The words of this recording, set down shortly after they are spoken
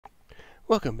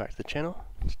Welcome back to the channel.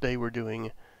 Today we're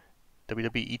doing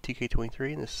WWE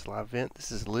 2K23 and this is a live event. This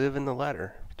is Live in the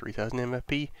Ladder, 3000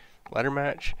 MFP ladder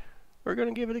match. We're going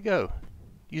to give it a go.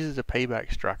 Uses a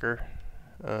payback striker.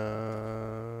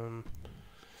 I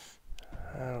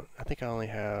think I only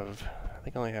have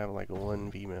like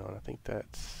one female, and I think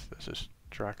that's a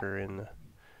striker in the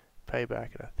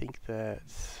payback, and I think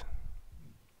that's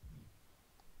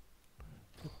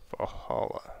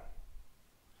Valhalla.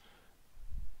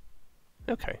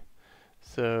 Okay,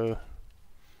 so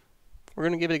we're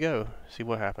going to give it a go, see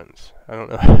what happens. I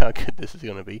don't know how good this is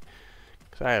going to be,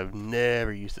 because I have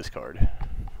never used this card.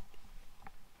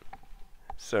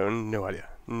 So, no idea.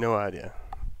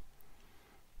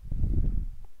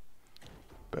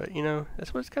 But, you know,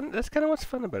 that's kind of what's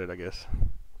fun about it, I guess.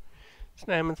 It's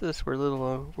an amethyst, we're a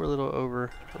little over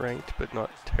ranked, but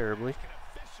not terribly.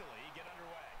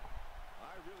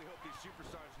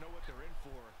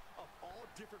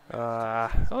 Oh,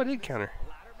 I did counter.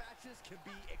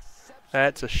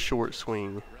 That's a short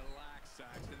swing.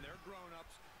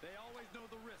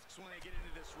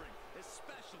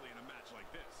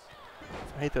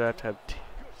 I hate that I have to have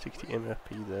 60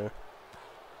 MFP though.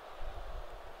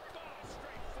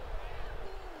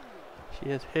 She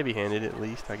is heavy-handed at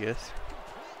least, I guess.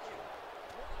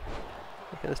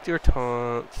 Okay, let's do our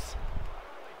taunts.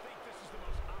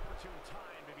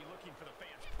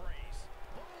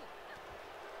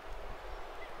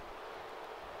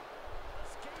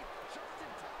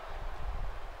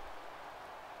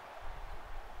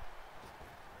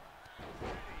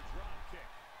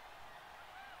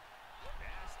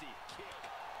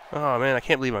 Oh man, I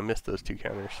can't believe I missed those two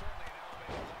counters.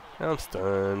 Now I'm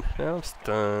stunned. You can't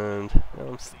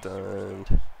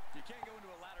go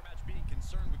into a ladder match being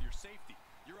concerned with your safety.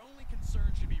 Your only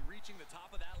concern should be reaching the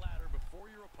top of that ladder before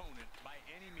your opponent by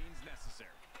any means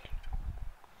necessary.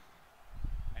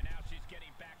 And now she's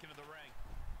getting back into the ring.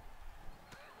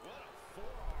 What a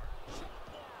forearm.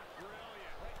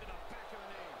 Brilliant. Right to the back of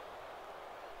the knee.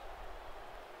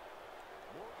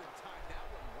 Morgan timed that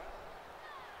one well.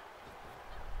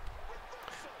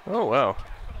 Oh wow.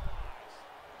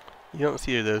 You don't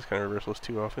see those kind of reversals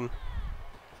too often.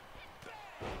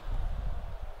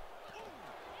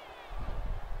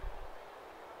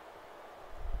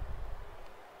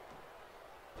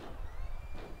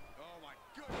 Oh my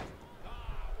goodness.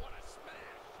 What a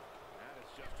smash. That is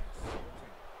just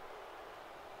insulting.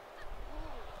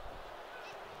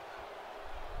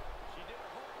 She did her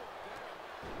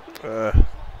homework there.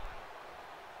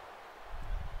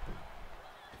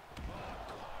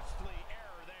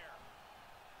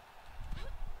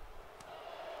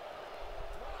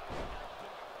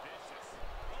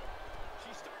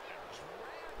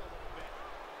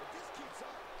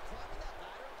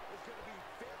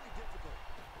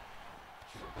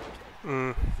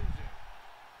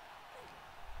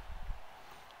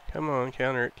 Come on,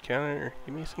 counter it,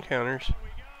 give me some counters.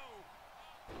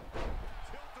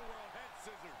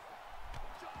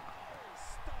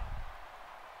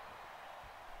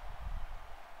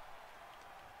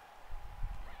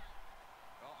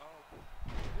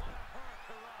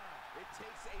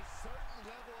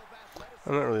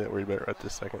 I'm not really that worried about it right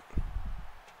this second.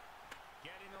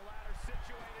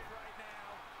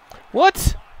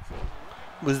 What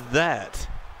was that?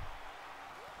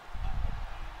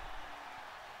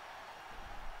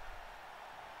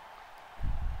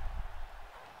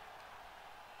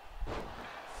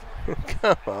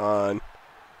 Come on.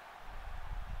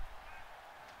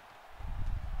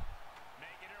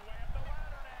 Making her way up the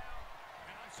ladder now.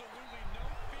 And absolutely no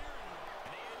fear in her.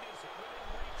 And the end is within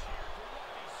reach here for one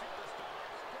of these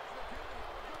superstars.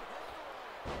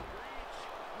 Reach.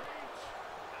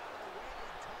 Out of the way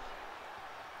in time.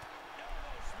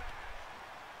 Elbow smash.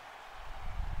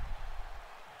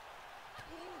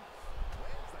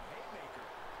 Lands the haymaker.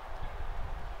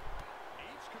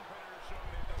 Each competitor showing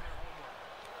they've done their homework.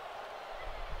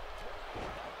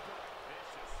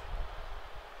 Vicious.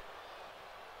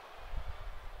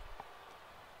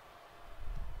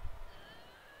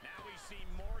 Now we see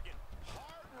Morgan.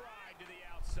 Hard ride to the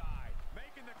outside.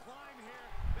 Making the climb here.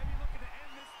 Maybe looking to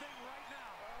end this thing right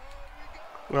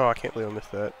now. Oh, I can't believe I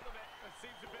missed that. It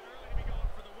seems a bit early to be going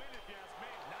for the win, if you ask me.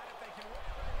 Not if they can win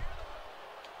it right here,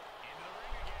 though. Into the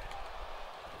ring again.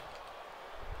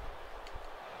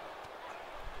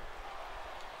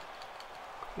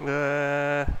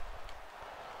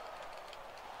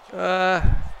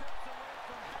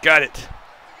 Got it.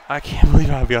 I can't believe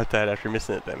I got that after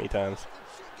missing it that many times.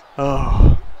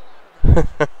 Oh.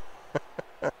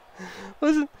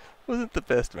 Wasn't the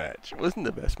best match. Wasn't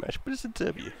the best match, but it's a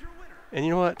W. And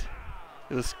you know what?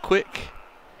 It was quick.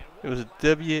 It was a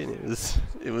W, and it was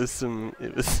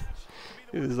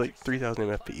like 3,000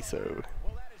 MFP. So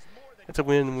that's a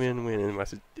win-win-win in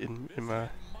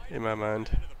my mind.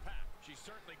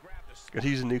 Got to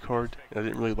use a new card. I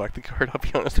didn't really like the card. I'll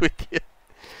be honest with you.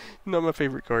 Not my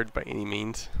favorite card by any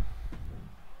means.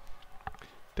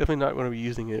 Definitely not going to be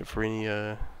using it for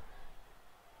any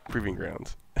proving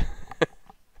grounds.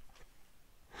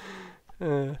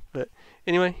 But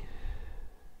anyway,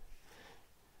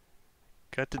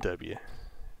 got the W. And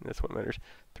that's what matters.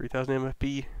 3,000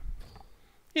 MFP.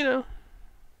 You know,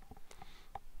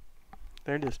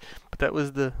 there it is. But that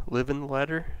was the Live in the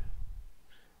Ladder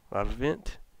live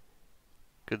event.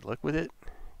 Good luck with it.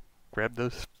 Grab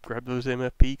those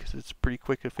MFP because it's a pretty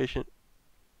quick, efficient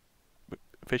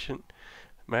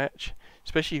match.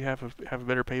 Especially if you have a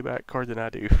better payback card than I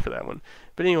do for that one.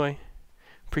 But anyway,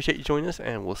 appreciate you joining us,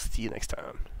 and we'll see you next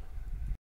time.